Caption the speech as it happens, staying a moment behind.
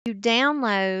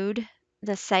download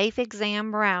the Safe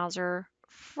Exam browser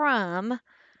from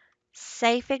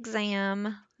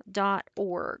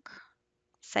safeexam.org,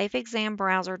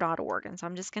 safeexambrowser.org. And so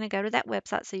I'm just going to go to that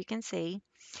website so you can see.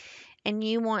 And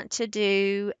you want to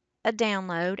do a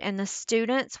download, and the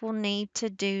students will need to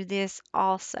do this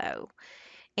also.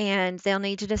 And they'll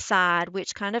need to decide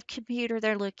which kind of computer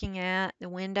they're looking at, the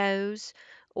Windows,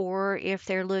 or if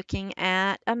they're looking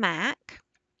at a Mac.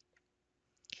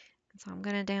 So I'm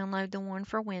going to download the one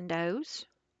for Windows.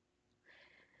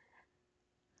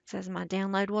 It says my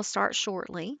download will start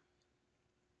shortly.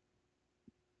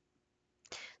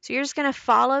 So you're just going to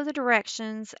follow the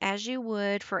directions as you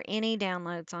would for any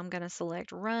download. So I'm going to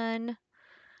select Run.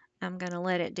 I'm going to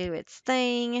let it do its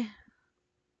thing.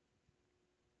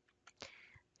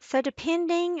 So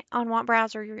depending on what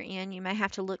browser you're in, you may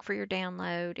have to look for your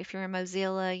download. If you're in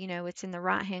Mozilla, you know, it's in the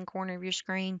right-hand corner of your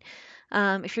screen.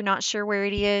 If you're not sure where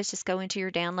it is, just go into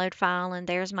your download file, and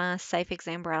there's my Safe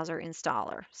Exam Browser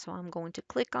installer. So I'm going to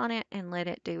click on it and let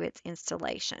it do its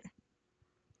installation.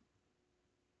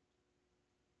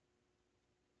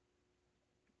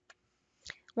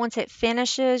 Once it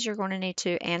finishes, you're going to need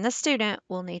to, and the student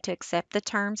will need to accept the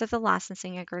terms of the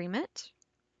licensing agreement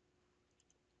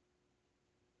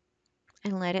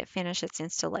and let it finish its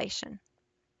installation.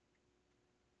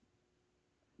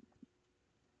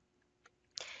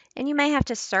 And you may have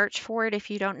to search for it if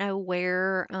you don't know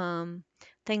where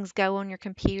things go on your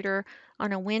computer.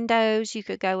 On a Windows, you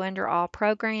could go under All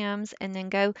Programs and then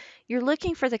go, you're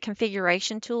looking for the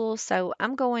configuration tool. So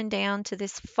I'm going down to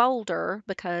this folder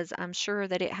because I'm sure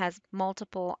that it has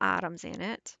multiple items in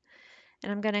it.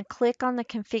 And I'm going to click on the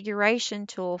configuration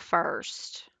tool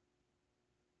first.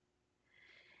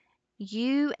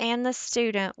 You and the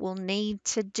student will need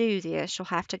to do this. You'll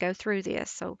have to go through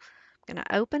this. So I'm going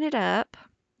to open it up.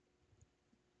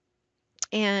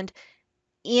 And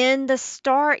in the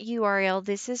start URL,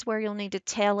 this is where you'll need to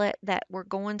tell it that we're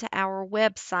going to our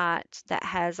website that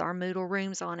has our Moodle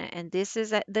rooms on it. And this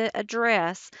is at the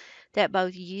address that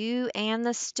both you and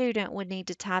the student would need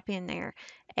to type in there.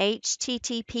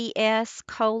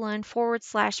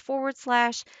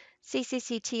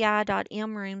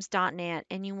 https://cccti.mrooms.net.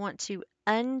 And you want to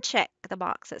uncheck the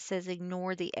box that says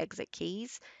ignore the exit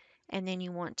keys. And then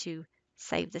you want to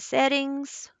save the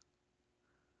settings.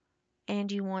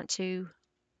 And you want to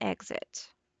exit.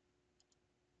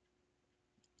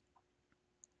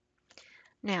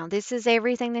 Now, this is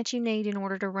everything that you need in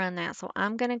order to run that. So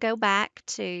I'm going to go back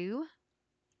to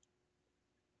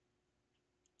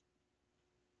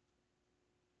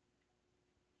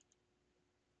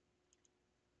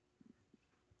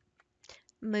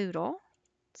Moodle.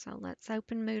 So let's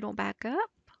open Moodle back up.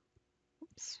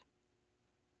 Oops.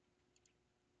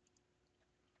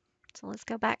 So let's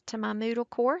go back to my Moodle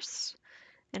course,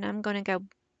 and I'm going to go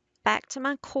back to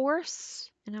my course,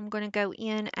 and I'm going to go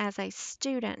in as a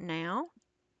student now.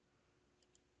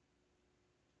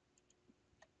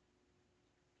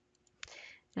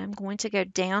 And I'm going to go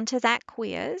down to that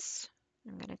quiz.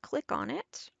 I'm going to click on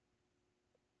it.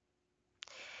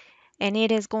 And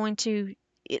it is going to,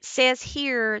 it says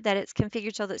here that it's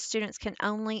configured so that students can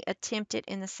only attempt it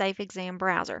in the Safe Exam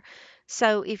browser.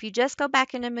 So if you just go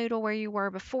back into Moodle where you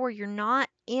were before, you're not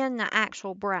in the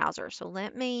actual browser. So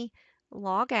let me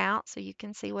log out so you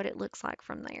can see what it looks like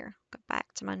from there. Go back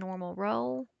to my normal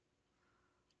role.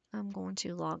 I'm going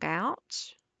to log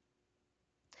out.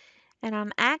 And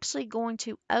I'm actually going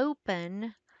to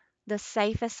open the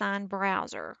Safe Assign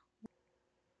browser.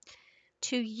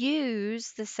 To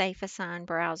use the Safe Assign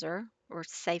browser or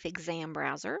Safe Exam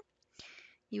browser,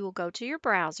 you will go to your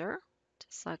browser,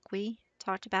 just like we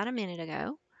talked about a minute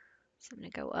ago. So I'm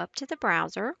going to go up to the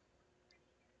browser.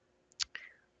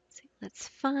 Let's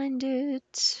find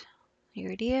it.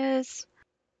 Here it is.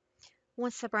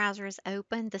 Once the browser is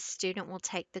open, the student will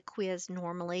take the quiz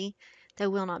normally. They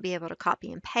will not be able to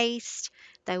copy and paste.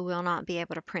 They will not be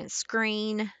able to print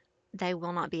screen. They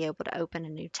will not be able to open a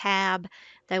new tab.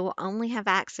 They will only have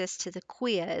access to the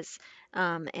quiz,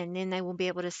 and then they will be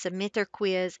able to submit their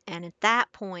quiz, and at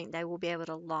that point, they will be able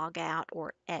to log out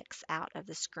or X out of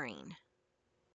the screen.